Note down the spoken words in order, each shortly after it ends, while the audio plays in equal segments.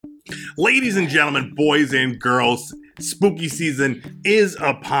Ladies and gentlemen, boys and girls, spooky season is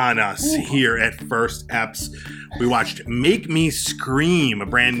upon us here at First Eps. We watched Make Me Scream, a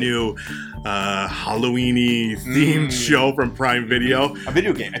brand new Halloween-y themed show from Prime Video. A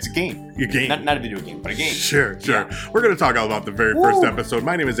video game. It's a game. A game. Not a video game, but a game. Sure. Yeah. We're going to talk all about the very first episode.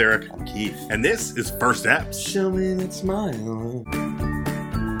 My name is Eric. I'm Keith. And this is First Eps. Show me that smile.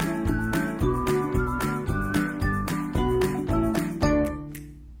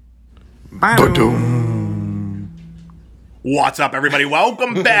 What's up, everybody?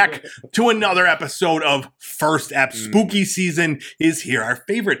 Welcome back to another episode of First Eps. Spooky season is here. Our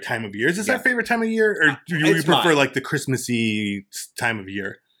favorite time of year. Is this our favorite time of year? Or do you prefer mine. like the Christmassy time of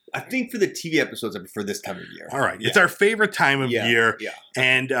year? I think for the TV episodes, I prefer this time of year. All right. It's our favorite time of year. Yeah.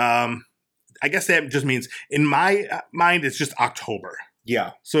 And I guess that just means, in my mind, it's just October.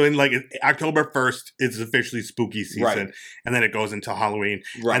 Yeah. So in like October 1st, it's officially spooky season. Right. And then it goes until Halloween.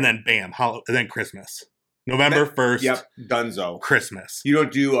 Right. And then bam, and then Christmas. November 1st. Yep. Dunzo. Christmas. You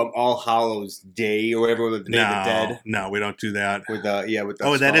don't do All Hallows Day or whatever, the Day of the Dead. No, we don't do that. With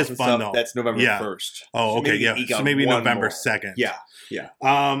the that is fun stuff. though. That's November 1st. Oh, okay, So maybe November 2nd. Yeah.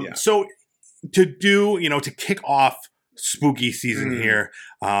 So to kick off spooky season here,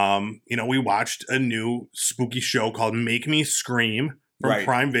 we watched a new spooky show called Make Me Scream from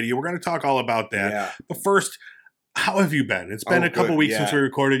Prime Video. We're going to talk all about that. Yeah. But first, how have you been? It's been a couple weeks since we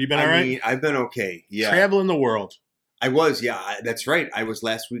recorded. You been all right? I mean, I've been okay. Yeah. Traveling the world. I was, that's right.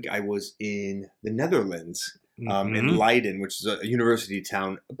 Last week I was in the Netherlands, in Leiden, which is a university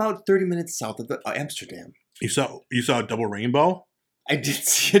town about 30 minutes south of Amsterdam. You saw a double rainbow? I did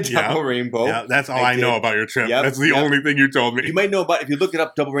see a double rainbow. Yeah, that's all I know about your trip. Yep, that's the only thing you told me. You might know about, if you look it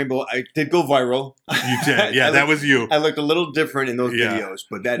up, double rainbow, I did go viral. You did. Yeah, that was you. I looked a little different in those videos,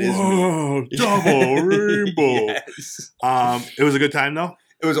 but that is me. Double rainbow. Yes. It was a good time, though?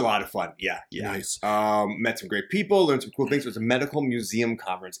 It was a lot of fun. Yeah. Nice. Met some great people, learned some cool things. It was a medical museum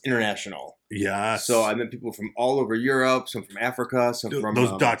conference, international. Yeah. So I met people from all over Europe, some from Africa, some from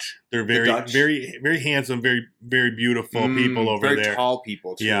those Dutch. They're very, very, very handsome, very, very beautiful people over there. Very tall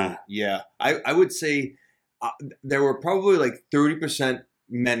people too. Yeah. I would say there were probably like 30%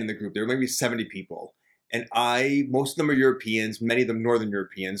 men in the group. There were maybe 70 people, and most of them are Europeans. Many of them Northern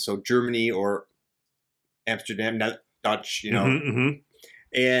Europeans, so Germany or Amsterdam, not Dutch.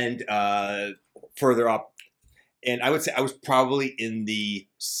 And further up. And I would say I was probably in the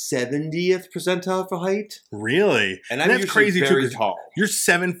 70th percentile for height. Really? And that's crazy very tall. You're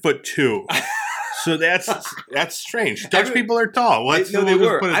 7'2". So that's strange. Dutch people are tall. They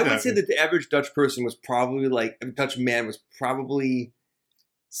were. I would say that the average Dutch person was probably Dutch man was probably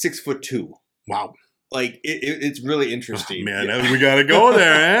 6'2". Wow. Like, it's really interesting. Oh, man, we got to go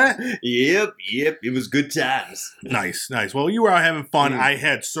there, eh? Yep. It was good times. Nice. Well, you were out having fun. I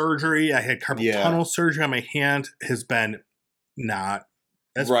had surgery. I had carpal tunnel surgery on my hand. Has been not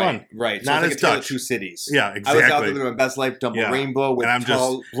as fun. Right. So not it's as like Dutch. 2 cities. Yeah, exactly. I was out there living my best life, double rainbow with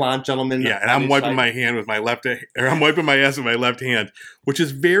tall, blonde gentlemen. Yeah, and I'm wiping my hand with my left, or I'm wiping my ass with my left hand, which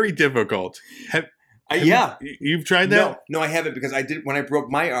is very difficult. You've tried that? No, I haven't, because I did when I broke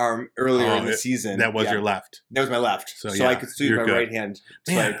my arm earlier in the season. That was your left. That was my left. So I could still use my right hand.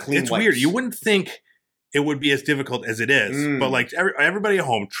 Man, it's weird. You wouldn't think it would be as difficult as it is, but like everybody at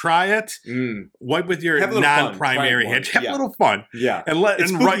home, try it. Wipe with your non-primary hand. Have a little fun. Yeah,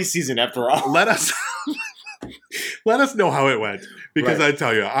 it's spooky season after all. Let us know how it went, because I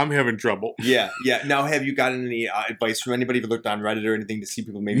tell you, I'm having trouble. Yeah. Now, have you gotten any advice from anybody who looked on Reddit or anything to see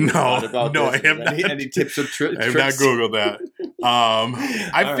people maybe thought about this? I have not. Any tips or tricks? I have not Googled that.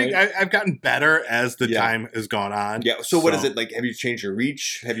 I think I've gotten better as the time has gone on. Yeah. So what is it like? Have you changed your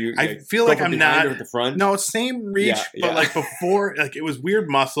reach? Have you? I feel like I'm not at the front. No, same reach, but like before, like it was weird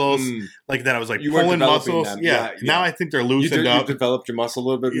muscles. Like that, I was like pulling muscles. Yeah. Now I think they're loosened up. You've developed your muscle a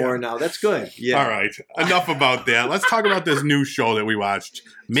little bit more now. That's good. Yeah. All right. Enough about that. Let's talk about this new show that we watched.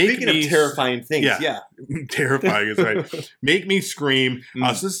 Speaking of terrifying things, terrifying is right. Make Me Scream. So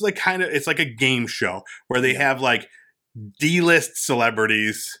this is like it's like a game show where they have like D-list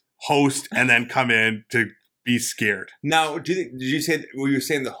celebrities host and then come in to be scared. Now, were you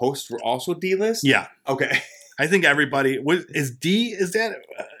saying the hosts were also D-list? Yeah. Okay. I think everybody is that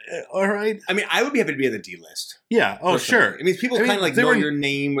all right? I mean, I would be happy to be on the D list. Yeah. Oh, sure. I mean, people kind of like know your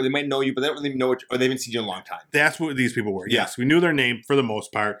name, or they might know you, but they don't really know or they haven't seen you in a long time. That's what these people were. Yes, we knew their name for the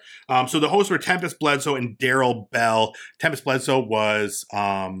most part. So the hosts were Tempest Bledsoe and Daryl Bell. Tempest Bledsoe was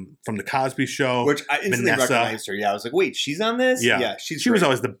from the Cosby Show, which I instantly recognized her. Yeah, I was like, wait, she's on this? Yeah, she was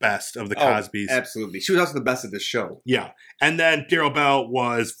always the best of the Cosbys. Absolutely, she was also the best of this show. Yeah, and then Daryl Bell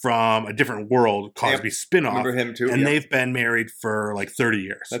was from A Different World, Cosby spinoff. Remember him too? And they've been married for like 30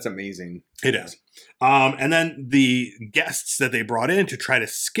 years. That's amazing. It is. And then the guests that they brought in to try to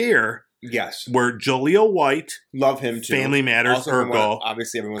scare were Jaleel White. Love him too. Family Matters, also Urkel.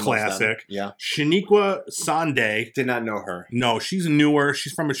 Obviously, everyone classic. loves them. Yeah. Shaniqua Sande. Did not know her. No, she's newer.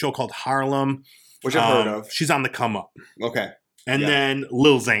 She's from a show called Harlem. Which I've heard of. She's on the come up. Okay. And then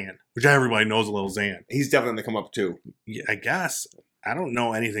Lil Xan, which everybody knows Lil Xan. He's definitely on the come up too. Yeah, I guess. I don't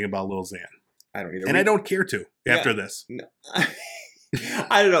know anything about Lil Xan. I don't either. And I don't care to after this. No.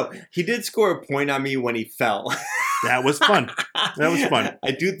 I don't know. He did score a point on me when he fell. That was fun.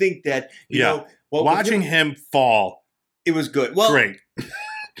 I do think that, you know. Well, watching him fall. It was good. Well, great.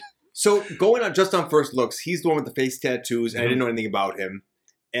 So going on just on first looks, he's the one with the face tattoos, and I didn't know anything about him.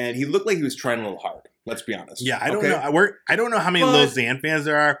 And he looked like he was trying a little hard. Let's be honest. Yeah, I don't know. I don't know how many Lil Xan fans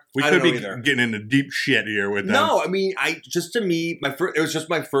there are. We could be getting into deep shit here with them. No, I mean, it was just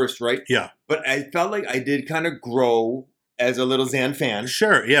my first, right? Yeah. But I felt like I did kind of grow as a Lil Xan fan.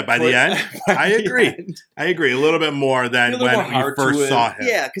 Sure, yeah. By the end, I agree. I agree a little bit more than when you first saw him.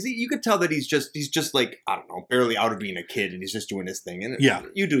 Yeah, because you could tell that he's just like, I don't know, barely out of being a kid, and he's just doing his thing. And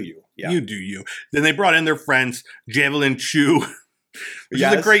you do you. Yeah. You do you. Then they brought in their friends, Javelin Chu, which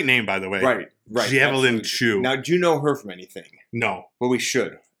is a great name, by the way. Right. Javelin Chu. Now, do you know her from anything? No. Well, we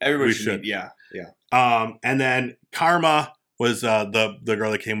should. Everybody should. Yeah. And then Karma was the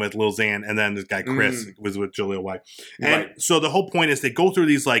girl that came with Lil Xan, and then this guy Chris was with Jaleel White. And so the whole point is they go through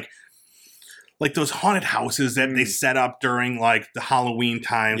these like those haunted houses that they set up during like the Halloween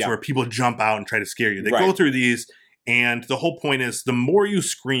times where people jump out and try to scare you. They go through these, and the whole point is the more you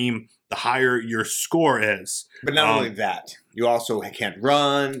scream, the higher your score is. But not only that, you also can't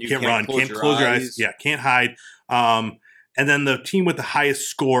run. You can't close your eyes. Yeah, can't hide. And then the team with the highest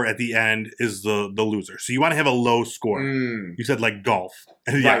score at the end is the loser. So you want to have a low score. You said like golf.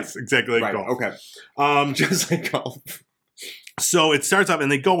 Yes, exactly like golf. Okay. Just like golf. So it starts up and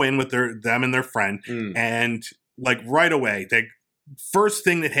they go in with them and their friend. And like right away, first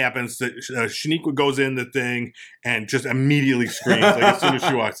thing that happens, that Shaniqua goes in the thing and just immediately screams. Like as soon as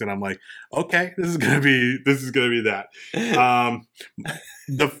she walks in, I'm like, okay, this is gonna be that.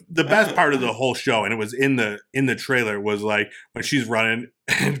 The best part of the whole show, and it was in the trailer, was like when she's running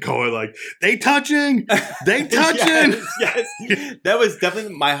and going like, they touching. Yes. That was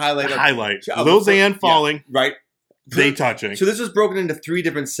definitely my highlight. Lil Xan falling. Right. They touching. So this was broken into 3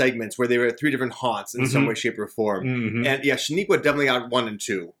 different segments where they were at 3 different haunts in some way, shape, or form. And yeah, Shaniqua definitely got 1 and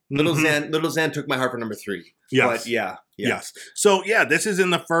 2. Little Xan took my heart for number 3. Yes. But yes. So yeah, this is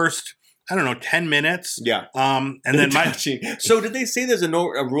in the first, I don't know, 10 minutes. Yeah. And then So did they say there's a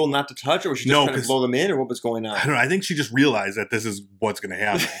rule not to touch, or was she just trying to blow them in, or what was going on? I don't know. I think she just realized that this is what's going to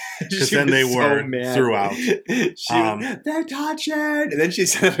happen. Because then they were throughout. They're touching! And then she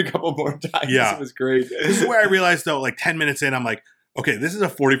said it a couple more times. Yeah. It was great. This is where I realized, though, like 10 minutes in, I'm like, okay, this is a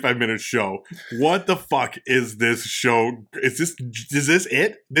 45-minute show. What the fuck is this show? Is this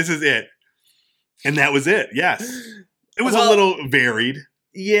it? This is it. And that was it. Yes. It was a little varied.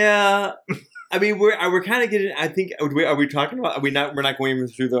 Yeah, I mean we're kind of getting. I think are we talking about? We're not going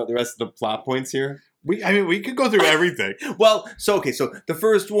through the rest of the plot points here. We could go through everything. Well, so the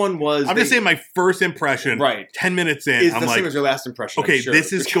first one was. I'm just saying my first impression. Right, 10 minutes in, I'm the like, same as your last impression. Okay,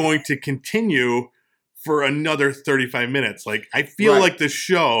 this is going to continue for another 35 minutes. Like I feel like the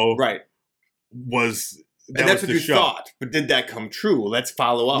show was. And that's what you thought. But did that come true? Let's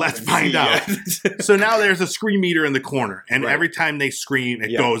follow up. Let's find out. So now there's a scream meter in the corner. And every time they scream,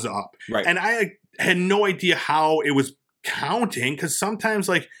 it goes up. Right. And I had no idea how it was counting. Because sometimes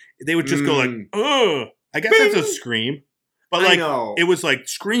like they would just go like, ugh. I guess that's a scream. But like it was like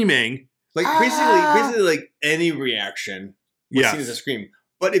screaming. Like basically like any reaction was seen as a scream.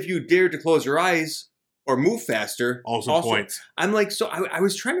 But if you dared to close your eyes or move faster. Also points. I'm like, so I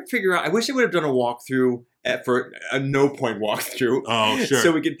was trying to figure out, I wish I would have done a walkthrough for a no point walkthrough. Oh, sure.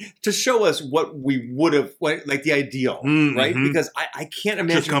 So we could, to show us what we would have, like the ideal, right? Because I can't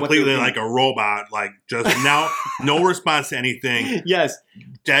imagine. Just completely like a robot, like just now, no response to anything. Yes.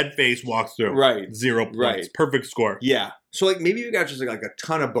 Dead face walks through. Right. 0 points. Right. Perfect score. Yeah. So like maybe you got just like a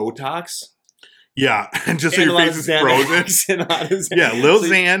ton of Botox. Yeah, and just so your face is frozen. Yeah, Lil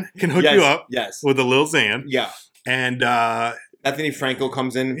Xan can hook you up with a Lil Xan. Yeah. And Bethany Frankel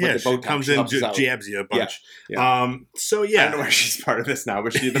comes in with the Botox. She comes in, jabs you a bunch. Yeah. So yeah. I don't know why she's part of this now,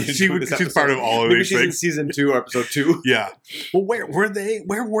 but she's part of all of Maybe these she's things. in season 2 or episode 2. Yeah. Well, where were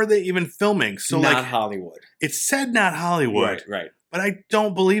they even filming? So not like Hollywood. It said not Hollywood. Right. But I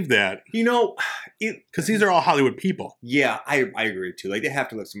don't believe that. You know, because these are all Hollywood people. Yeah, I agree too. Like they have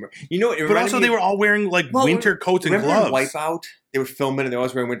to live somewhere. But also they were all wearing like winter coats and gloves. Wipeout, they were filming and they were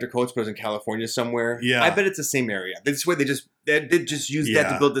always wearing winter coats, but it was in California somewhere. Yeah, I bet it's the same area. This way they did just use that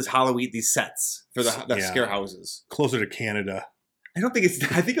to build these sets for the scare houses. Closer to Canada. I don't think it's.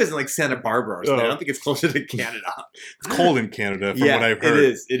 I think it was in like Santa Barbara or something. I don't think it's closer to Canada. It's cold in Canada, from what I've heard. It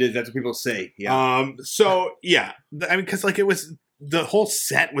is. It is. That's what people say. Yeah. So yeah, I mean, because like it was. The whole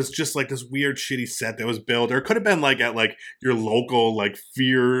set was just like this weird, shitty set that was built, or it could have been like at like your local like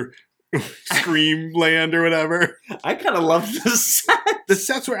Fear Scream Land or whatever. I kind of loved the set. The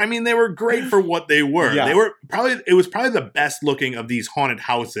sets were, I mean, they were great for what they were. Yeah. It was probably the best looking of these haunted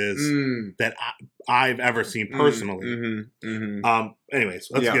houses that I've ever seen personally. Anyways,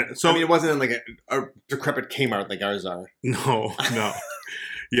 let's get it. So I mean, it wasn't in like a decrepit Kmart like ours are. No.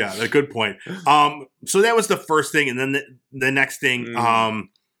 Yeah, a good point. So that was the first thing, and then the next thing,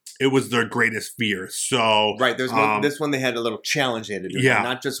 it was their greatest fear. So right, there's this one they had a little challenge they had to do. Yeah,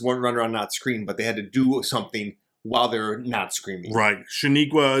 not just one run around, not scream, but they had to do something while they're not screaming. Right.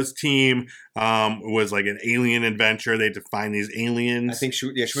 Shaniqua's team was like an alien adventure. They had to find these aliens. I think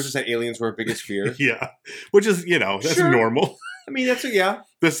she must have said aliens were her biggest fear. Yeah, which is that's normal. I mean, that's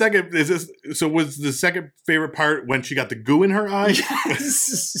The second was the second favorite part when she got the goo in her eye?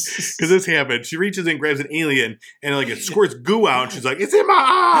 Yes. Because this happened. She reaches in, grabs an alien, and like it squirts goo out, and she's like, "It's in my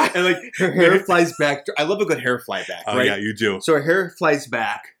eye!" And like her hair flies back. I love a good hair fly back. Oh, right? Yeah, you do. So her hair flies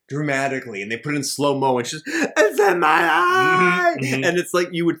back dramatically, and they put it in slow mo, and she's, "It's in my eye!" And it's like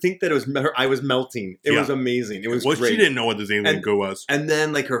you would think that her eye was melting. It was amazing. It was great. She didn't know what this alien goo was. And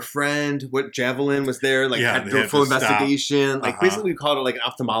then like her friend, Javelin was there, like had to do a full investigation. Like basically we called her like an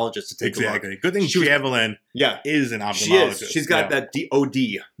ophthalmologist to take a look. Good thing Javelin is an ophthalmologist. She is. She's got that DOD.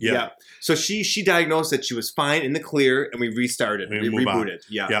 Yeah. So she diagnosed that she was fine in the clear, and we restarted. We rebooted.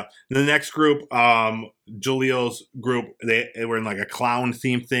 Yeah. The next group, Jalil's group, they were in like a clown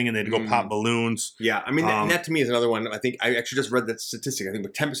theme thing, and they had to go pop balloons. Yeah, I mean that to me is another one. I think I actually just read that statistic. I think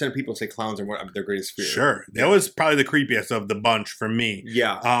 10% of people say clowns are their greatest fear. Sure, that was probably the creepiest of the bunch for me.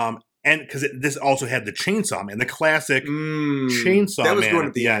 Yeah. And because this also had the chainsaw man, the classic chainsaw man. That was going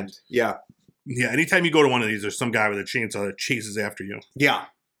at the end. Yeah. Yeah. Anytime you go to one of these, there's some guy with a chainsaw that chases after you. Yeah.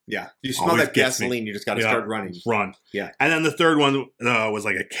 Yeah. You smell that gasoline, you just got to start running. Run. Yeah. And then the third one was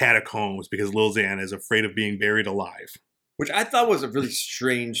like a catacombs because Lil Xan is afraid of being buried alive. Which I thought was a really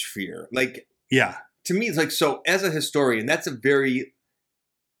strange fear. Like, yeah. To me, it's like, so as a historian, that's a very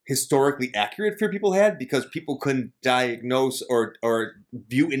historically accurate fear people had because people couldn't diagnose or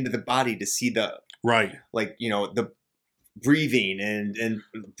view into the body to see the like the breathing and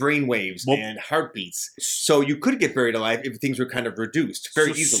brain waves and heartbeats. So you could get buried alive if things were kind of reduced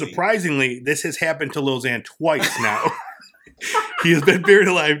very easily. Surprisingly, this has happened to Lil Xan twice now. He has been buried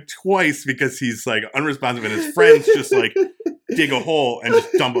alive twice because he's like unresponsive and his friends just like dig a hole and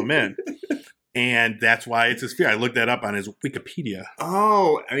just dump him in. And that's why it's his fear. I looked that up on his Wikipedia.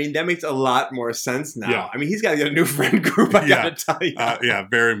 Oh, I mean, that makes a lot more sense now. Yeah. I mean, he's got to get a new friend group, I got to tell you. Yeah,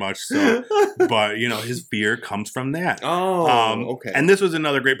 very much so. But, his fear comes from that. Oh, okay. And this was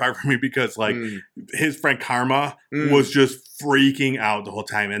another great part for me because, like, his friend Karma was just freaking out the whole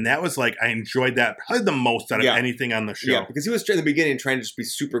time. And that was, like, I enjoyed that probably the most out of anything on the show. Yeah, because he was in the beginning trying to just be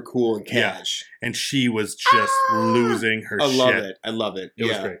super cool and cash. Yeah. And she was just losing her shit. I love it. It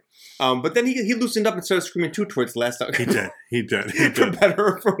was great. But then he loosened up and started screaming too towards the last hour. He did. For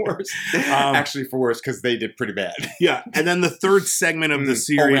better or for worse. Actually, for worse, because they did pretty bad. Yeah. And then the third segment of the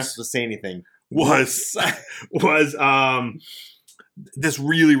series to say anything was this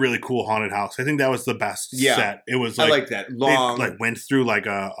really, really cool haunted house. I think that was the best set. It was like, I like that. Long. They went through like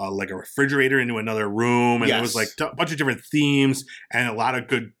a refrigerator into another room, and it was like a bunch of different themes and a lot of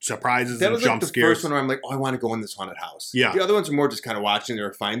good surprises and jump scares. That was the first one where I'm like, I want to go in this haunted house. Yeah. The other ones were more just kind of watching. They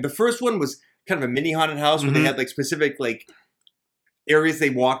were fine. The first one was kind of a mini haunted house where they had like specific like areas they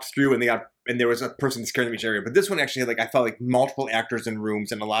walked through, and there was a person scaring them each area. But this one actually had I felt like multiple actors in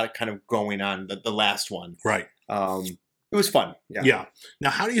rooms and a lot of kind of going on. The last one, right? It was fun. Yeah.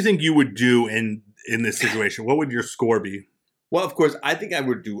 Now, how do you think you would do in this situation? What would your score be? Well, of course, I think I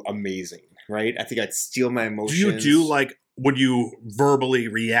would do amazing, right? I think I'd steal my emotions. Do you do would you verbally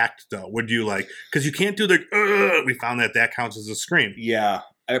react though? Would you because you can't do we found that counts as a scream. Yeah.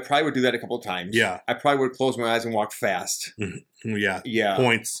 I probably would do that a couple of times. Yeah. I probably would close my eyes and walk fast. Yeah. Yeah.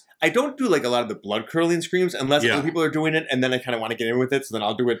 Points. I don't do a lot of the blood curdling screams unless other people are doing it, and then I kind of want to get in with it, so then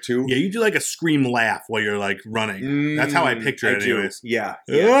I'll do it too. Yeah, you do a scream laugh while you're running. That's how I picture it, anyways. Yeah.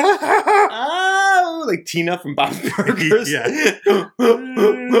 Oh, like Tina from Bob's Burgers. Yeah.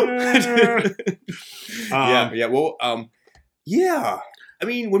 Yeah. Well, Yeah. I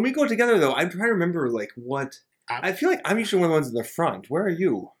mean, when we go together, though, I'm trying to remember, like, what... I feel like I'm usually one of the ones in the front. Where are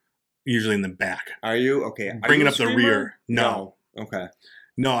you? Usually in the back. Are you? Okay. Bringing up the rear. No. Okay.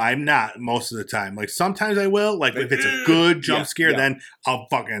 No, I'm not most of the time. Like, sometimes I will. Like, if it's a good jump scare, then I'll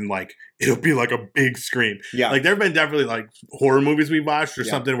fucking, like, it'll be like a big scream. Yeah. Like, there have been definitely, like, horror movies we've watched or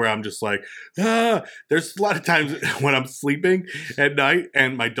something where I'm just like, ah. There's a lot of times when I'm sleeping at night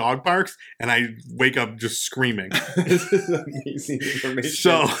and my dog barks and I wake up just screaming. This is amazing information.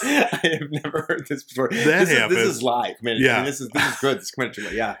 So, I have never heard this before. This is live. Man, yeah. I mean, this is good. This is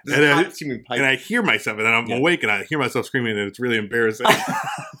commentary. Yeah. This is hot steaming pipe. And I hear myself and then I'm awake and I hear myself screaming and it's really embarrassing.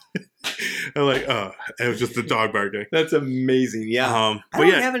 I'm like, oh, it was just the dog barking. That's amazing. Yeah. But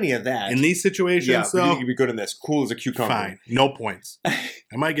I don't have any of that. In these situations, though, you could be good in this. Cool as a cucumber. Fine. No points. I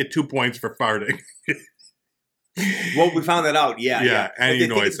might get 2 points for farting. Well, we found that out. Yeah. Any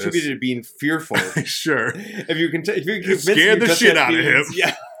noises. It's attributed to being fearful. Sure. If you can scared the shit out of him.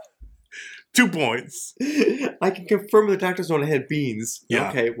 Yeah. 2 points. I can confirm with the doctor's note I had beans. Yeah.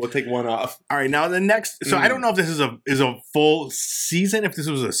 Okay, we'll take one off. All right, now the next. So I don't know if this is a full season. If this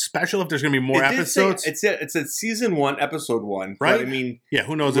was a special. If there's going to be more episodes. It said season 1, episode 1. Right. But I mean, yeah.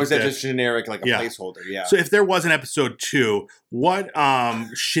 Who knows? Or is that just generic, like a placeholder? Yeah. So if there was an episode 2, what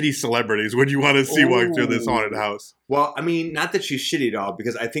shitty celebrities would you want to see walk through this haunted house? Well, I mean, not that she's shitty at all,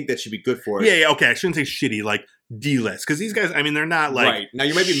 because I think that she'd be good for it. Yeah. Okay. I shouldn't say shitty. Like D-list, because these guys. I mean, they're not like right now.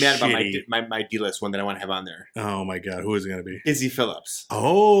 You might be mad about my D-list one that I want to have on there. Oh my god, who is it going to be? Izzy Phillips.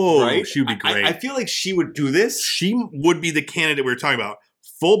 Oh, right. She would be great. I feel like she would do this. She would be the candidate we were talking about.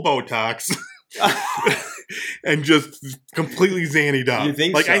 Full Botox. And just completely zanied up. You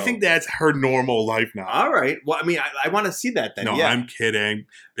think like, so? I think that's her normal life now. All right. Well, I mean, I want to see that then. No, yeah. I'm kidding.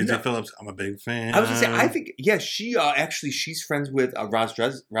 Izzy Phillips, I'm a big fan. I was going to say, I think, she actually, she's friends with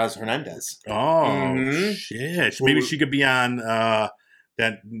Raz Hernandez. Oh, shit. Maybe she could be on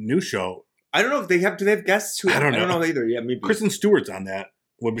that new show. I don't know if do they have guests who? I don't know either. Yeah, maybe. Kristen Stewart's on that.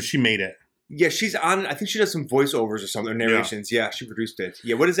 Well, but she made it. Yeah, she's on. I think she does some voiceovers or something, or narrations. Yeah, she produced it.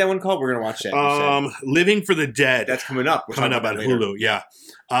 Yeah, what is that one called? We're gonna watch that. Living for the Dead. That's coming up. On Hulu. Yeah.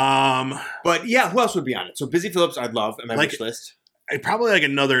 But yeah, who else would be on it? So Busy Phillips, I'd love on my wish list. Probably like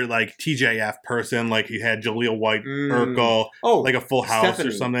another like TJF person, like you had Jaleel White, Urkel, like a Full House Stephanie.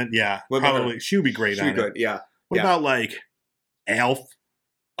 Or something. Yeah, probably she would be great. She'd be good. Yeah. What about like Alf?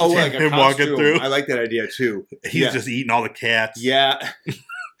 Oh, like him walking through. I like that idea too. He's just eating all the cats. Yeah.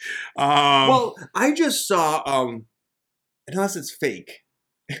 Well, I just saw, unless it's fake,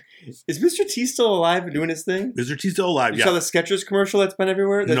 is Mr. T still alive and doing his thing? Mr. T still alive, You saw the Skechers commercial that's been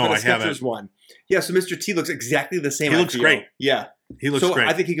everywhere? There's been a I haven't. Skechers one. Yeah, so Mr. T looks exactly the same. He looks great. Yeah. He looks great.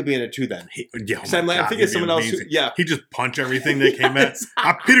 I think he could be in it too then. I'm thinking of someone else. He just punched everything that came at.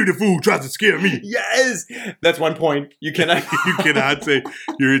 I pity the fool who tries to scare me. Yes! That's 1 point. You cannot say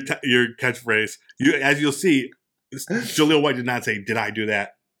your catchphrase. As you'll see, Jaleel White did not say, "Did I do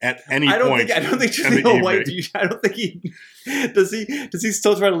that?" At any point. I don't think Jaleel White. I don't think he does. He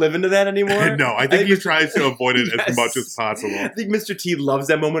still try to live into that anymore? No, I think he tries to avoid it as much as possible. I think Mr. T loves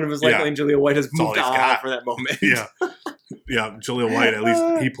that moment of his life, and Jaleel White has moved on for that moment. Yeah, yeah. Jaleel White, at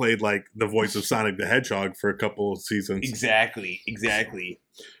least he played like the voice of Sonic the Hedgehog for a couple of seasons. Exactly.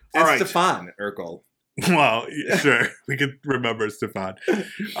 All right, Stefan Urkel. Well, sure. We could remember Stefan.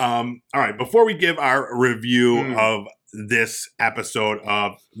 All right. Before we give our review of this episode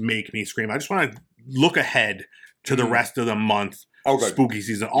of Make Me Scream, I just want to look ahead to the rest of the month. Oh, good. Spooky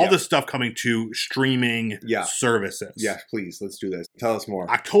season. All this stuff coming to streaming services. Yes, please. Let's do this. Tell us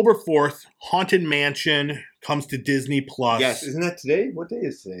more. October 4th, Haunted Mansion comes to Disney Plus. Yes. Isn't that today? What day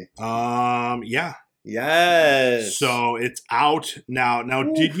is today? Yeah. Yes. So it's out now.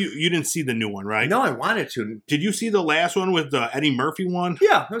 Did you didn't see the new one, right? No, I wanted to. Did you see the last one with the Eddie Murphy one?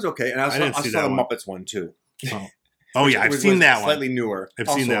 Yeah, it was okay. And I saw the one. Muppets one too. Oh yeah, I've seen that one. Slightly newer. I've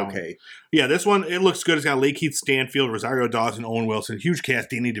seen that one. Okay. Yeah, this one, it looks good. It's got Lakeith Stanfield, Rosario Dawson, Owen Wilson, huge cast.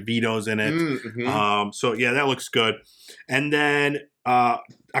 Danny DeVito's in it. So yeah, that looks good. And then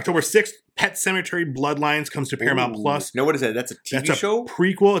October 6th, Pet Sematary Bloodlines comes to Paramount Plus. No, what is that? That's a TV show?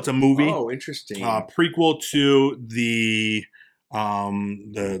 Prequel. It's a movie. Oh, interesting. Prequel to the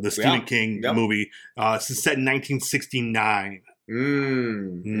Stephen King movie. It's set in 1969.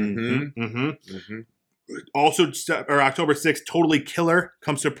 Also, October 6th, Totally Killer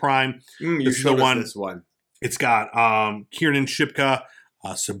comes to Prime. This is the one. It's got Kiernan Shipka,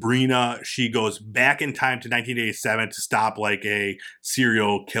 Sabrina. She goes back in time to 1987 to stop like a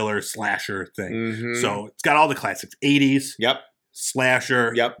serial killer slasher thing. So it's got all the classics. 80s. Yep.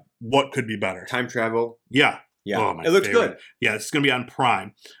 Slasher. Yep. What could be better? Time travel. Yeah. Yeah. Oh, it looks good. Yeah, it's going to be on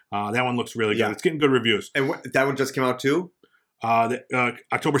Prime. That one looks really good. It's getting good reviews. And that one just came out too?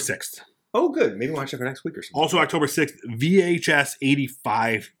 October 6th. Oh, good. Maybe watch it for next week or something. Also, October 6th, VHS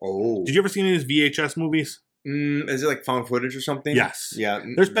 85. Oh. Did you ever see any of these VHS movies? Is it like found footage or something? Yes. Yeah.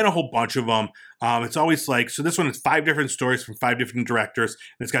 There's been a whole bunch of them. It's always like, so this one is 5 different stories from 5 different directors.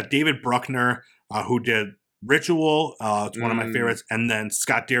 And it's got David Bruckner, who did Ritual. It's one of my favorites. And then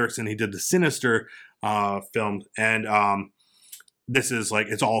Scott Derrickson, he did the Sinister film. And this is like,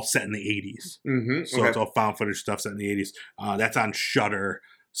 it's all set in the 80s. Mm-hmm. So it's all found footage stuff set in the 80s. That's on Shudder/AMC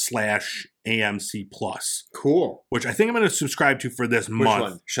Plus. Cool. Which I think I'm going to subscribe to for this month.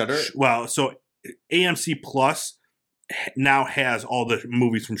 Which one? Shudder? Well, so AMC Plus now has all the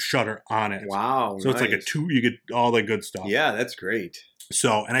movies from Shudder on it. Wow. So it's like you get all the good stuff. Yeah, that's great.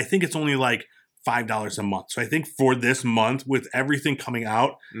 So, and I think it's only like $5 a month. So I think for this month, with everything coming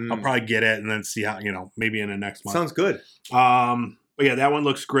out, I'll probably get it and then see how, maybe in the next month. Sounds good. But yeah, that one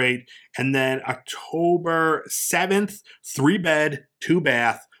looks great. And then October 7th, 3-bed,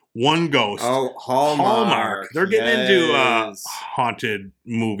 2-bath, 1 ghost. Oh, Hallmark. They're getting into haunted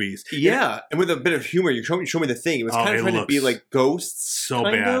movies. Yeah, and with a bit of humor. You show me the thing. It was kind of trying to be like Ghosts. So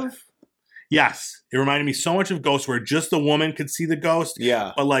bad. Yes. It reminded me so much of Ghost, where just the woman could see the ghost.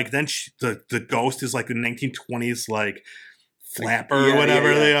 Yeah. But like then the ghost is like the 1920s like flapper or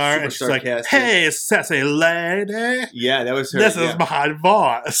whatever they are. Super and she's like, sarcastic. "Hey, sassy lady." Yeah, that was her. This is my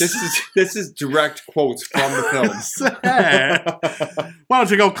voice. This is direct quotes from the film. Hey, why don't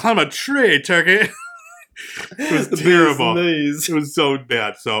you go climb a tree, turkey? It was terrible. It was so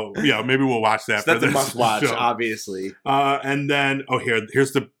bad. So yeah, maybe we'll watch that. So that's a must watch, obviously. And then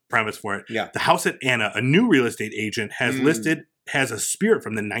here's the premise for it. Yeah. The house at Anna, a new real estate agent, has a spirit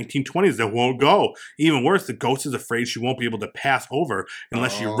from the 1920s that won't go. Even worse, the ghost is afraid she won't be able to pass over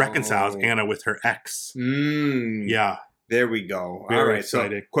unless she reconciles Anna with her ex. Yeah. There we go. Very all right.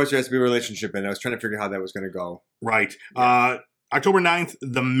 exciting. So, of course, there has to be a relationship in it. I was trying to figure out how that was going to go. Right. Yeah. October 9th,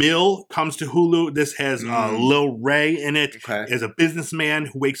 The Mill comes to Hulu. This has Lil Ray in it. Okay. As a businessman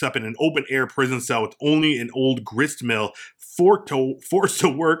who wakes up in an open-air prison cell with only an old grist mill, forced to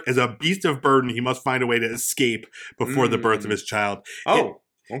work as a beast of burden, he must find a way to escape before the birth of his child.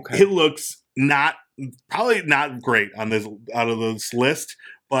 Okay. It looks probably not great on this out of this list,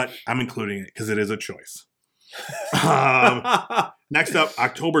 but I'm including it because it is a choice. Next up,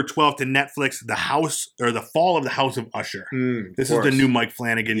 October 12th to Netflix, The Fall of the House of Usher. This is the new Mike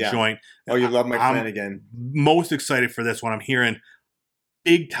Flanagan joint. Oh, you love Mike Flanagan. Most excited for this one. I'm hearing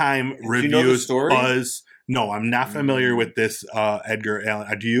big time reviews. Do you know the story? Buzz. No, I'm not familiar with this Edgar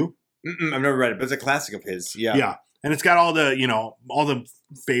Allan. Do you? I've never read it, but it's a classic of his. Yeah. Yeah. And it's got all the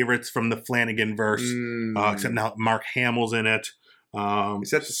favorites from the Flanagan verse, except now Mark Hamill's in it.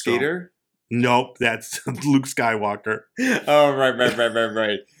 Is that the skater? Nope, that's Luke Skywalker. Oh,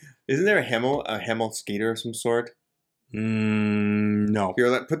 right. Isn't there a Hamill skater of some sort? No.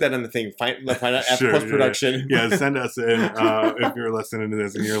 Here, put that on the thing. Find out after post-production. Yeah, send us in if you're listening to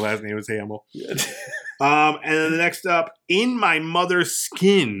this and your last name is Hamill. And then the next up, In My Mother's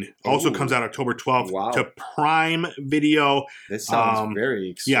Skin also comes out October 12th to Prime Video. This sounds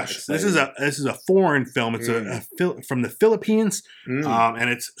very exciting. Yes, this is a foreign film. It's from the Philippines, and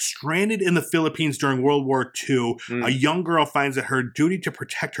it's stranded in the Philippines during World War II. A young girl finds that her duty to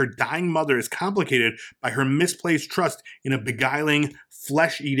protect her dying mother is complicated by her misplaced trust in a beguiling,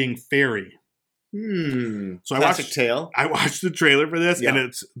 flesh-eating fairy. So I watched the trailer for this,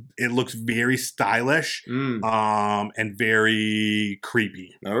 and it looks very stylish, and very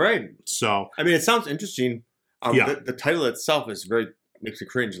creepy. All right. So I mean, it sounds interesting. The title itself is makes you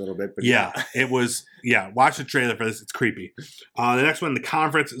cringe a little bit, but it was. Watch the trailer for this. It's creepy. The next one, The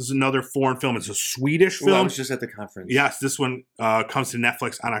Conference, is another foreign film. It's a Swedish film. I was just at the conference. Yes, this one comes to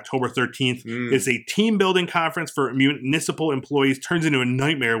Netflix on October 13th. It's a team-building conference for municipal employees. Turns into a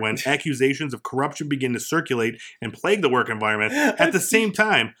nightmare when accusations of corruption begin to circulate and plague the work environment. At the same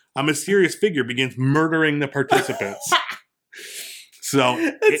time, a mysterious figure begins murdering the participants. So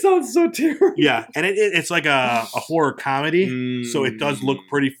it sounds so terrible. Yeah, and it's like a horror comedy, so it does look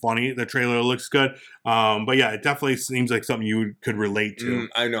pretty funny. The trailer looks good, but yeah, it definitely seems like something you could relate to.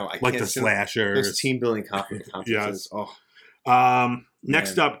 I know, like the slashers, those team building conferences. Yes.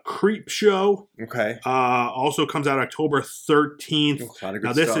 Next up, Creep Show. Okay. Also comes out October 13th.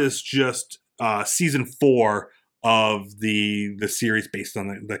 Now this is just season 4 of the series based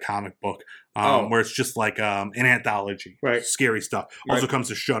on the comic book, where it's just like an anthology, right? Scary stuff. Also comes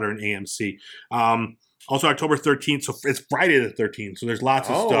to Shudder and AMC. Also October 13th, so it's Friday the 13th, so there's lots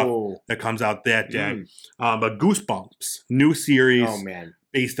of stuff that comes out that day. But Goosebumps, new series. Oh man,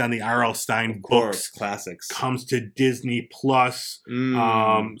 based on the R.L. Stine Of course, books. classics. Comes to Disney Plus.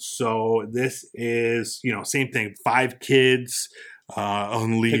 So this is, same thing. 5 kids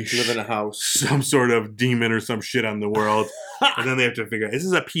unleash live in a house, some sort of demon or some shit on the world. And then they have to figure out, this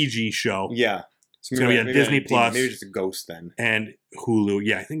is a PG show. Yeah. It's going to be on Disney Plus. Maybe just a ghost then. And Hulu.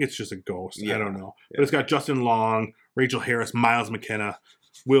 Yeah, I think it's just a ghost. Yeah. I don't know. Yeah. But it's got Justin Long, Rachel Harris, Miles McKenna,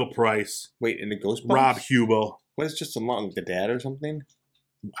 Will Price. Wait, in the ghost Rob Hubel. What is Justin Long? The dad or something?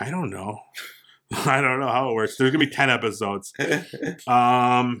 I don't know. I don't know how it works. There's going to be 10 episodes.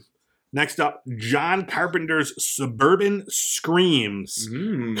 Next up, John Carpenter's Suburban Screams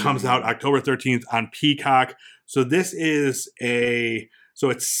comes out October 13th on Peacock. So this is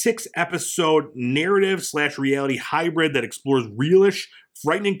it's 6-episode narrative/reality hybrid that explores realish,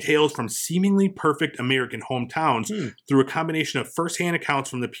 frightening tales from seemingly perfect American hometowns through a combination of first-hand accounts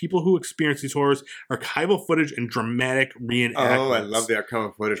from the people who experience these horrors, archival footage, and dramatic reenactments. Oh, I love the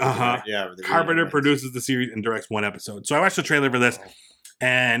archival footage. Yeah, Carpenter produces the series and directs 1 episode. So I watched the trailer for this.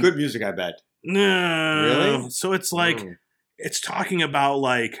 And good music, I bet. No. Really? So it's like, it's talking about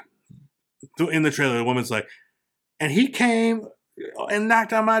like, in the trailer, the woman's like, and he came and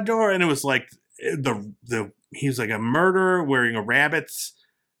knocked on my door, and it was like he was like a murderer wearing a rabbit's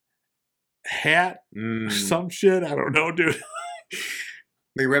hat or some shit. I don't know, dude.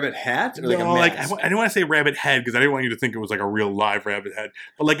 Like a rabbit hat? Or no, like I didn't want to say rabbit head because I didn't want you to think it was like a real live rabbit head,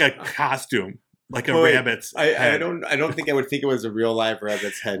 but like a costume. Like a rabbit's head. I don't think I would think it was a real live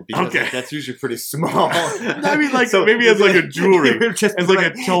rabbit's head because that's usually pretty small. I mean, like so maybe it's like a jewelry, just it's like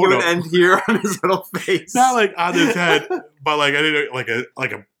a totem, an end here on his little face, not like on his head, but like I did like a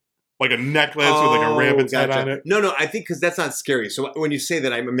necklace with like a rabbit's head on it. No, I think because that's not scary. So when you say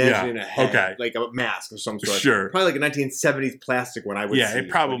that, I'm imagining a head, like a mask of some sort. Sure, probably like a 1970s plastic one. I would. Yeah, it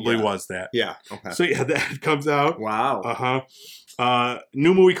probably was that. Yeah. Okay. So yeah, that comes out. Wow.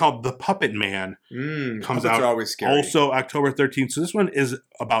 New movie called The Puppet Man comes out. Are always scary. Also October 13th. So this one is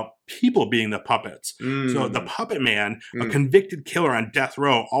about people being the puppets. So the Puppet Man, a convicted killer on death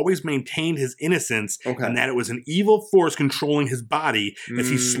row, always maintained his innocence and that it was an evil force controlling his body as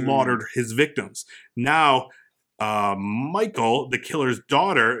he slaughtered his victims. Now, Michael, the killer's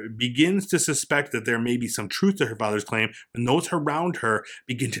daughter, begins to suspect that there may be some truth to her father's claim when those around her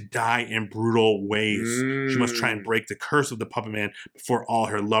begin to die in brutal ways. She must try and break the curse of the Puppet Man before all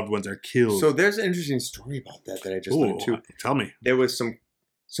her loved ones are killed. So there's an interesting story about that I just learned too. Tell me. There was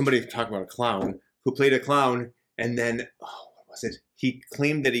somebody talking about a clown who played a clown, and then what was it? He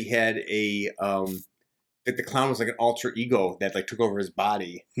claimed that he had that the clown was like an alter ego that like took over his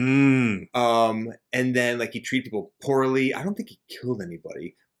body. And then like he treated people poorly. I don't think he killed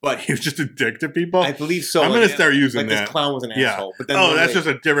anybody, but he was just a dick to people. I believe so. I'm going to start using that. This clown was an asshole. But then that's just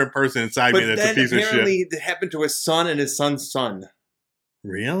a different person inside me that's a piece of shit. Apparently it happened to his son and his son's son.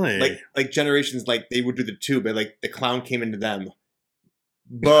 Really? Like generations, like they would do the two, but like the clown came into them.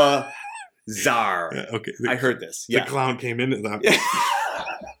 Bizarre. Okay. I heard this. Yeah. The clown came into them.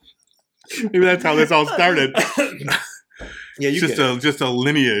 Maybe that's how this all started. Yeah, just a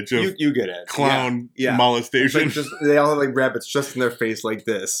lineage of you get it. Clown molestation. Like they all have like rabbits just in their face like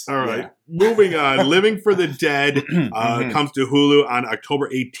this. All right. Moving on. Living for the Dead comes to Hulu on October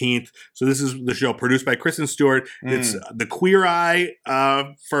 18th. So this is the show produced by Kristen Stewart. It's the Queer Eye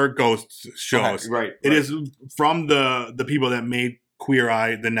for ghost shows. Okay, right. It is from the people that made Queer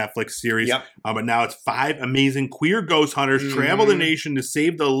Eye, the Netflix series. Yep. But now it's 5 amazing queer ghost hunters travel the nation to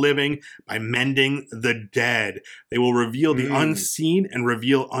save the living by mending the dead. They will reveal the unseen and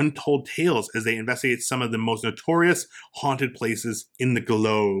reveal untold tales as they investigate some of the most notorious haunted places in the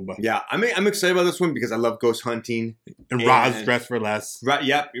globe. Yeah, I'm excited about this one because I love ghost hunting. And Roz Dress for Less.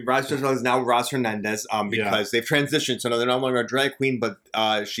 Yep, Roz Dress for Less is now Roz Hernandez because they've transitioned. So no, they're no longer a drag queen, but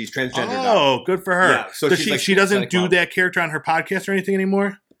she's transgender now. Oh, good for her. Yeah, so she doesn't do that character on her podcast or anything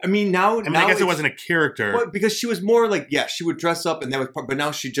anymore? I mean, I guess it wasn't a character. Well, because she was more like, she would dress up and that was part, but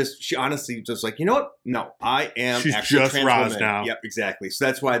now she honestly just like, you know what? No, I am She's actually just trans Roz woman. now. Yep, exactly. So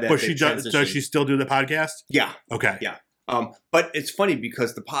that's why that. But does she still do the podcast? Yeah. Okay. Yeah. But it's funny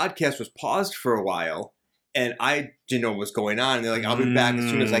because the podcast was paused for a while and I didn't know what was going on. And they're like, I'll be back as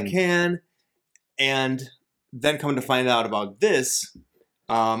soon as I can. And then coming to find out about this,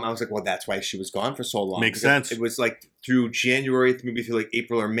 I was like, well, that's why she was gone for so long. Makes sense. It was like through January, maybe through like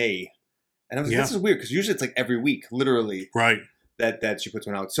April or May. And I was like, this is weird because usually it's like every week, literally. Right. That she puts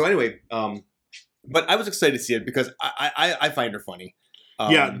one out. So anyway, but I was excited to see it because I find her funny.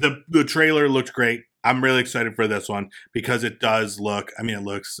 The trailer looked great. I'm really excited for this one because it does look, it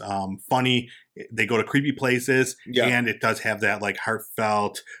looks funny. They go to creepy places, and it does have that like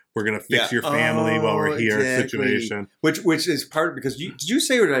heartfelt, we're going to fix your family while we're here situation. Which is part, because did you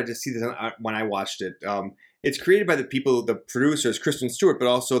say, or did I just see this when I watched it? It's created by the people, the producers, Kristen Stewart, but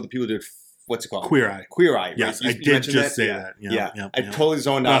also the people who did, what's it called? Queer Eye. Queer Eye. Yes, right? I did just say that. Yeah. I totally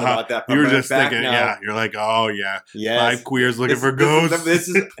zoned out about that. You were just thinking, you're like, oh yeah, yes. 5 queers looking for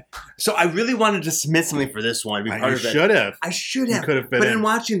ghosts. So I really wanted to submit something for this one. I should have. I should have. Could have fit but in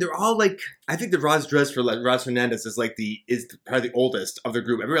watching, they're all like, I think the Roz Dress like Roz Fernandez is like probably the oldest of the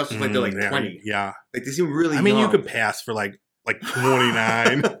group. Everybody else is like they're like 20. Yeah. Like they seem really young. You could pass for like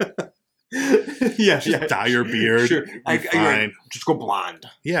 29. Just dye your beard. Sure. Fine. Just go blonde.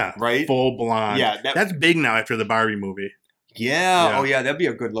 Yeah. Right? Full blonde. Yeah. That's big now after the Barbie movie. Yeah. Oh, yeah. That'd be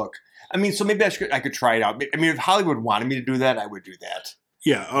a good look. So maybe I could try it out. If Hollywood wanted me to do that, I would do that.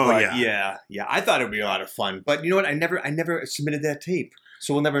 Yeah. Oh, but yeah. Yeah. I thought it would be a lot of fun. But you know what? I never submitted that tape.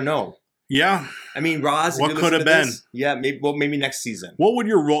 So we'll never know. Yeah. Roz, what could have been? Yeah, maybe next season. What would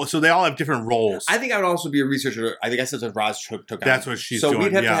your role? So they all have different roles. I think I would also be a researcher. I think I said that Roz took on. That's what she's doing. So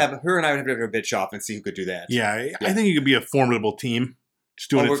we'd have to have her and I would have to have a bitch off and see who could do that. Yeah. I think you could be a formidable team. Just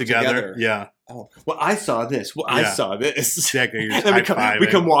doing it together. Yeah. Oh, well, I saw this. I saw this. Exactly. We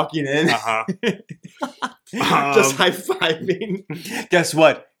come walking in. Just high-fiving. Guess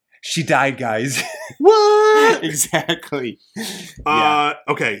what? She died, guys. What? Exactly.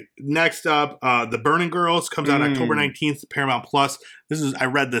 Okay. Next up, The Burning Girls comes out October 19th, Paramount Plus. I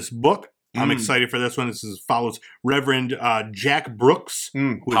read this book. I'm excited for this one. This follows Reverend Jack Brooks.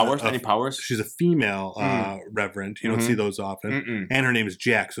 Powers? Any powers? She's a female reverend. You don't see those often. And her name is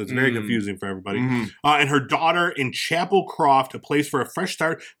Jack, so it's very confusing for everybody. And her daughter in Chapel Croft, a place for a fresh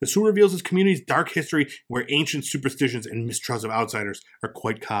start that soon reveals this community's dark history where ancient superstitions and mistrust of outsiders are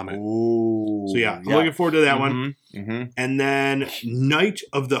quite common. Ooh, so I'm looking forward to that one. And then Night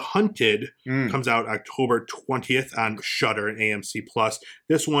of the Hunted comes out October 20th on Shudder and AMC Plus.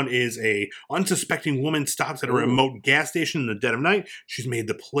 This one is a unsuspecting woman stops at a remote gas station in the dead of night. She's made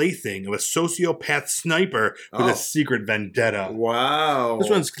the plaything of a sociopath sniper with a secret vendetta. Wow.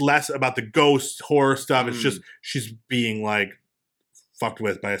 This one's less about the ghost horror stuff. It's just she's being like fucked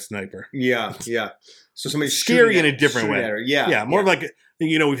with by a sniper. Yeah. So somebody's scary in a different way. Yeah. More of like,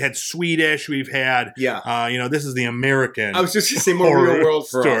 we've had Swedish, we've had this is the American. I was just gonna say more real world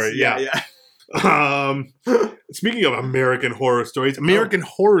story. Us. Yeah. Speaking of American horror stories,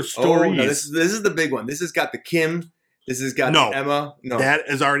 Horror Stories. Oh, no, this is the big one. This has got the Kim. This has got Emma. No, that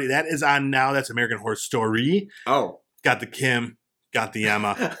is on now. That's American Horror Story. Oh, got the Kim, got the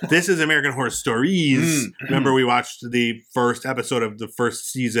Emma. This is American Horror Stories. Remember, we watched the first episode of the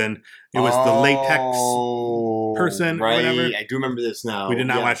first season. It was the latex person, right? Or whatever. I do remember this now. We did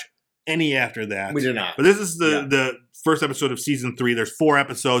not watch any after that. We did not. But this is the first episode of season 3. There's 4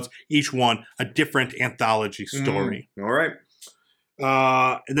 episodes, each one a different anthology story. All right.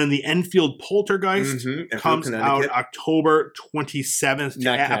 And then the Enfield Poltergeist comes out October 27th to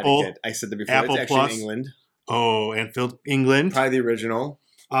Apple. I said that before. Apple it's Plus. In England. Oh, Enfield, England. Probably the original.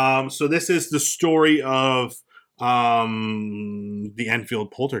 So this is the story of the Enfield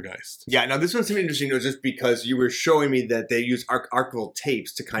Poltergeist. Yeah, now this one seemed interesting just because you were showing me that they use archival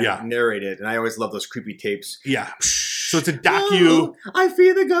tapes to kind of narrate it, and I always love those creepy tapes. Yeah. So it's a docu. I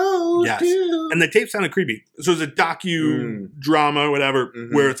fear the ghost. Yes. And the tape sounded creepy. So it's a docu drama, whatever,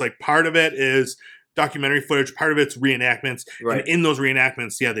 where it's like part of it is documentary footage, part of it's reenactments. Right. And in those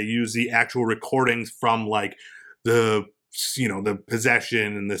reenactments, they use the actual recordings from like the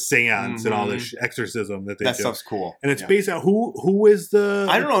possession and the seance and all this exorcism that they do. That stuff's cool. And it's based on who is the...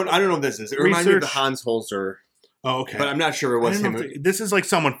 I don't know what this is. It reminds me of the Hans Holzer. Oh, okay. But I'm not sure it was him. This is like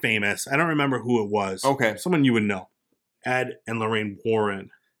someone famous. I don't remember who it was. Okay. Someone you would know. Ed and Lorraine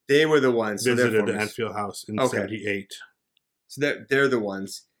Warren. They were the ones. Visited the Enfield house in 78. So they're the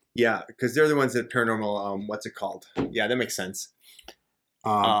ones. Yeah, because they're the ones that paranormal, what's it called? Yeah, that makes sense.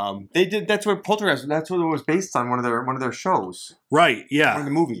 They did. That's what Poltergeist. That's what it was based on. One of their shows. Right. Yeah. One of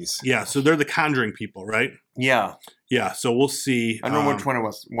the movies. Yeah. So they're the Conjuring people, right? Yeah. Yeah. So we'll see. I don't know which one it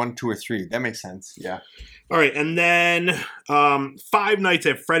was. 1, 2, or 3. That makes sense. Yeah. All right, and then Five Nights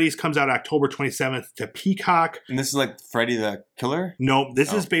at Freddy's comes out October 27th to Peacock. And this is like Freddy the Killer? No,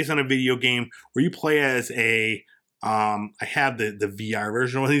 this is based on a video game where you play as a. I have the VR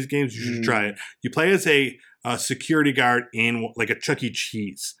version of one of these games. You should try it. You play as a security guard in like a Chuck E.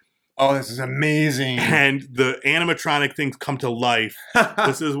 Cheese. Oh, this is amazing! And the animatronic things come to life.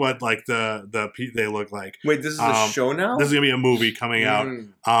 This is what like they look like. Wait, this is a show now? This is gonna be a movie coming out.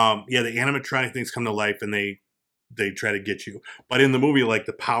 The animatronic things come to life, and they they try to get you. But in the movie, like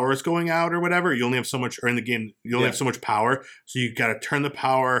the power is going out or whatever, you only have so much, or in the game, you only have so much power. So you got to turn the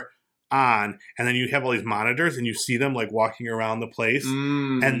power on, and then you have all these monitors and you see them like walking around the place.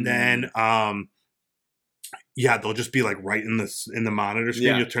 And then, they'll just be like right in the monitor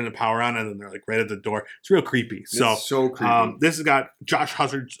screen. You turn the power on and then they're like right at the door. It's real creepy. So creepy. This has got Josh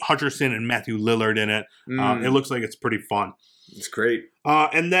Hutcherson and Matthew Lillard in it. It looks like it's pretty fun. It's great.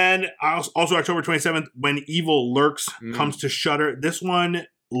 And then also October 27th, When Evil Lurks comes to Shudder. This one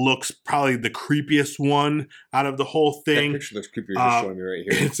looks probably the creepiest one out of the whole thing. That picture looks creepy. You're just showing me right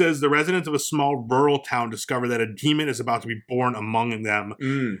here. It says the residents of a small rural town discover that a demon is about to be born among them.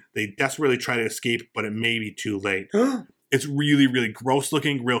 They desperately try to escape, but it may be too late. It's really, really gross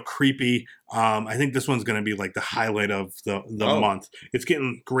looking, real creepy. I think this one's going to be like the highlight of the month. It's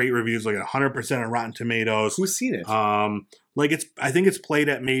getting great reviews, like 100% on Rotten Tomatoes. Who's seen it? I think it's played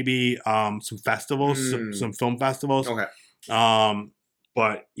at maybe some festivals, some film festivals. Okay.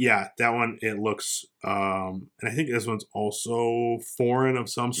 But yeah, that one, it looks, and I think this one's also foreign of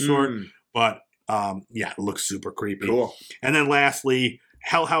some sort, but it looks super creepy. Cool. And then lastly,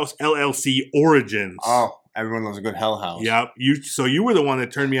 Hell House LLC Origins. Oh, everyone loves a good Hell House. Yep. So you were the one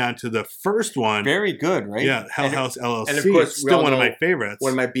that turned me on to the first one. Very good, right? Yeah, Hell House LLC. And of course, it's still one of my favorites.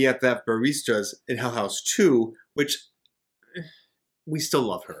 One of my BFF baristas in Hell House 2, which we still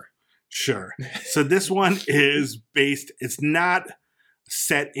love her. Sure. So this one is based, it's not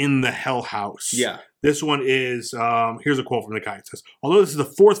set in the Hell House. Yeah. This one is, here's a quote from the guy. It says, although this is the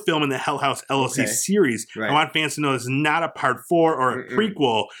fourth film in the Hell House LLC series, I want fans to know this is not a part 4 or a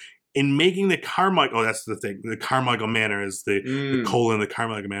prequel. In making the Carmichael, that's the thing, the Carmichael Manor is the colon, the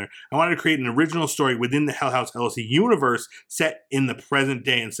Carmichael Manor. I wanted to create an original story within the Hell House LLC universe set in the present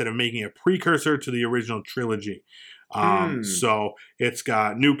day instead of making a precursor to the original trilogy. So it's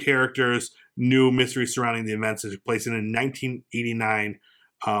got new characters, new mystery surrounding the events that took place in a 1989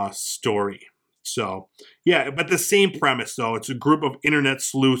 story. So, yeah, but the same premise, though. It's a group of internet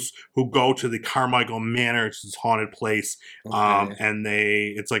sleuths who go to the Carmichael Manor, which is this haunted place, and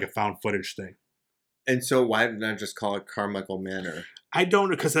it's like a found footage thing. And so why not just call it Carmichael Manor? I don't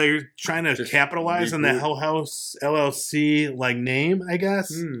know, because they're trying to capitalize on the Hell House LLC like name, I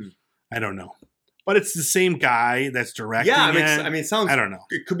guess. I don't know. But it's the same guy that's directing it. I mean, it sounds... I don't know.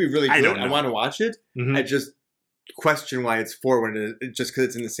 It could be really good. I want to watch it. I just question why it's 4 when just because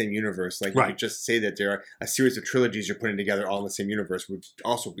it's in the same universe. Like, you just say that there are a series of trilogies you're putting together all in the same universe would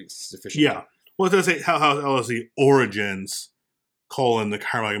also be sufficient. Yeah. Well, it does say Hell House LLC Origins, the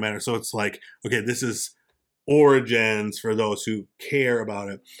Carmichael Manor. So it's like, okay, this is Origins for those who care about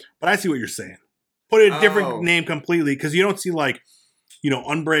it. But I see what you're saying. Put a different name completely, because you don't see like,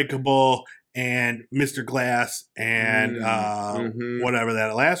 Unbreakable and Mr. Glass and whatever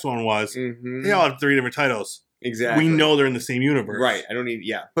that last one was. They all have 3 different titles. Exactly. We know they're in the same universe. Right. I don't need,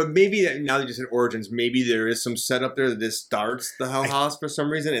 But maybe now that you said Origins, maybe there is some setup there that this starts the Hell House for some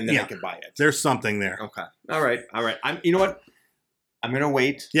reason, and then I can buy it. There's something there. Okay. All right. You know what? I'm going to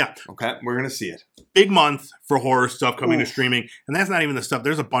wait. Yeah. Okay. We're going to see it. Big month for horror stuff coming to streaming. And that's not even the stuff.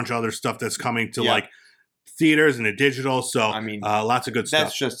 There's a bunch of other stuff that's coming to like theaters and to digital. So, I mean, lots of good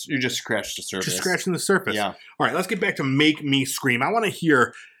stuff. You just scratched the surface. Just scratching the surface. Yeah. All right. Let's get back to Make Me Scream. I want to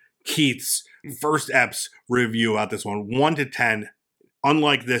hear Keith's First Eps review about this one. 1 to 10.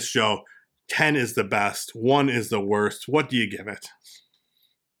 Unlike this show, 10 is the best. 1 is the worst. What do you give it?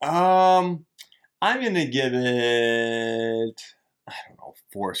 I'm gonna give it, I don't know,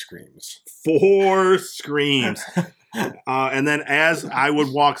 4 screams. 4 screams. And then as I would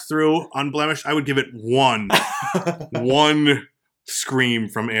walk through unblemished, I would give it 1. 1 scream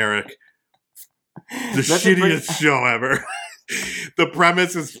from Eric. The shittiest show ever. The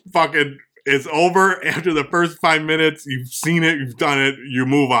premise is over after the first 5 minutes. You've seen it, you've done it, you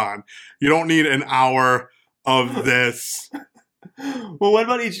move on. You don't need an hour of this. Well, what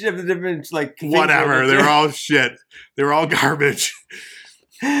about each of the different, whatever, they're all shit. They're all garbage.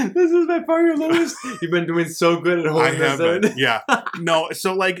 This is by far your lowest. You've been doing so good at holding this in. Yeah. No,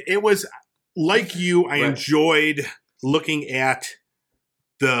 so it was like you, I enjoyed looking at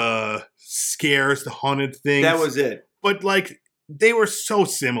the scares, the haunted things. That was it. But they were so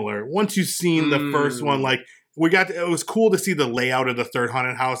similar. Once you've seen the first one, it was cool to see the layout of the third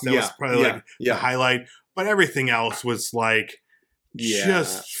haunted house. That was probably the highlight. But everything else was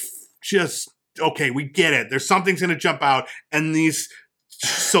just okay, we get it. There's something's gonna jump out, and these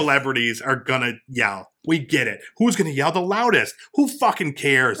celebrities are gonna yell. We get it. Who's gonna yell the loudest? Who fucking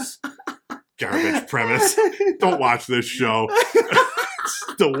cares? Garbage premise. Don't watch this show. It's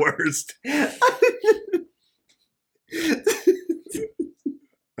the worst.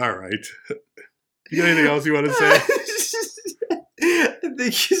 All right. You got anything else you want to say? I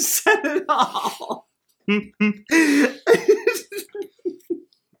think you said it all. I'm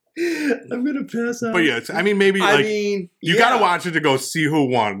gonna pass out. But yeah, I mean, maybe you got to watch it to go see who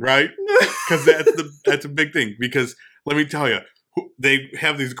won, right? Because that's a big thing. Because let me tell you, they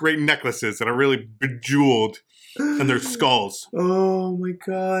have these great necklaces that are really bejeweled in their skulls. Oh my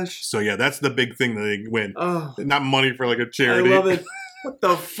gosh! So yeah, that's the big thing that they win. Oh, not money for like a charity. I love it. What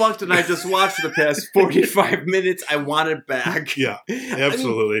the fuck did I just watch for the past 45 minutes? I want it back. Yeah,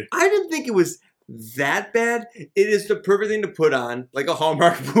 absolutely. I didn't think it was that bad. It is the perfect thing to put on, like a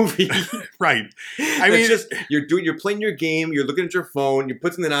Hallmark movie. Right. I mean, just you're playing your game, you're looking at your phone, you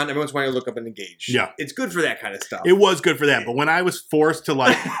put something on, everyone's wanting to look up and engage. Yeah. It's good for that kind of stuff. It was good for that. But when I was forced to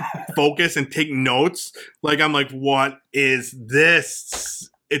like focus and take notes, like I'm like, what is this?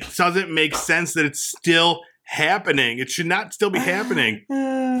 It doesn't make sense that it's still happening. It should not still be happening.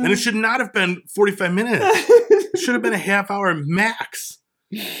 And it should not have been 45 minutes. It should have been a half hour max.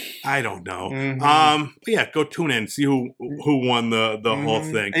 I don't know. But yeah, go tune in, see who won the whole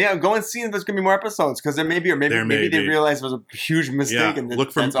thing. And yeah, go and see if there's gonna be more episodes because there may be, or maybe they realize it was a huge mistake. Yeah. And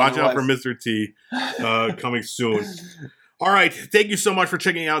watch out for Mr. T coming soon. All right, thank you so much for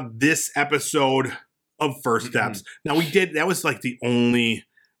checking out this episode of First Steps. Now that was like the only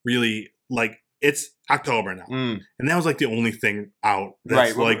really like it's October now, and that was like the only thing out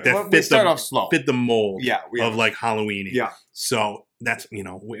that's like that fit the mold of like Halloween. Yeah, so that's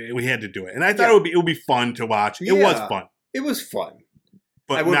we had to do it, and I thought it would be fun to watch. It was fun. It was fun,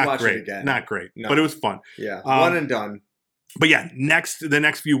 but I wouldn't not watch great. it again. Not great, no. But it was fun. Yeah, one and done. But yeah, the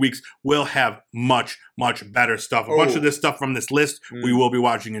next few weeks we'll have much better stuff. A bunch of this stuff from this list we will be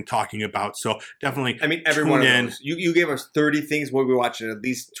watching and talking about. So definitely, I mean, every one of those. You gave us 30 things. We'll be watching at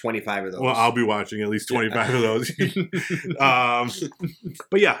least 25 of those. Well, I'll be watching at least 25 of those.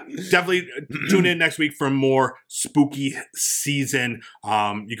 But yeah, definitely tune in next week for more spooky season.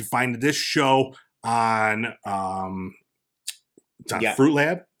 You can find this show on Fruit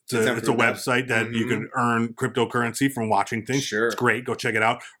Lab. It's a website that you can earn cryptocurrency from watching things. Sure. It's great. Go check it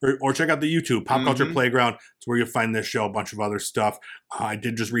out. Or check out the YouTube, Pop Culture Playground. It's where you'll find this show, a bunch of other stuff. I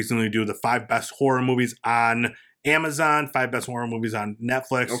did just recently do the 5 best horror movies on Amazon, 5 best horror movies on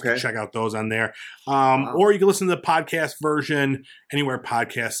Netflix. Okay. Check out those on there. Or you can listen to the podcast version anywhere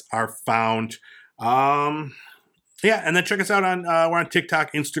podcasts are found. Yeah, and then check us out on we're on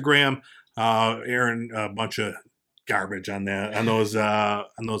TikTok, Instagram, airing a bunch of garbage on those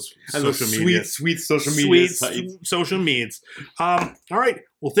social media, sweet social media sites. Social medias. All right.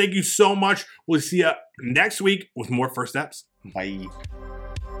 Well, thank you so much. We'll see you next week with more First Steps. Bye.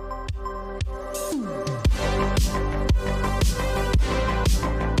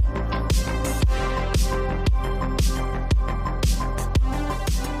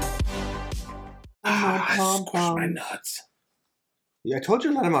 Squash my nuts. Yeah, I told you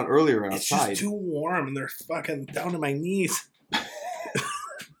to let them out earlier outside. It's just too warm and they're fucking down to my knees.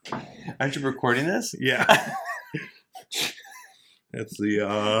 Aren't you recording this? Yeah. That's the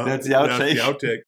outtake.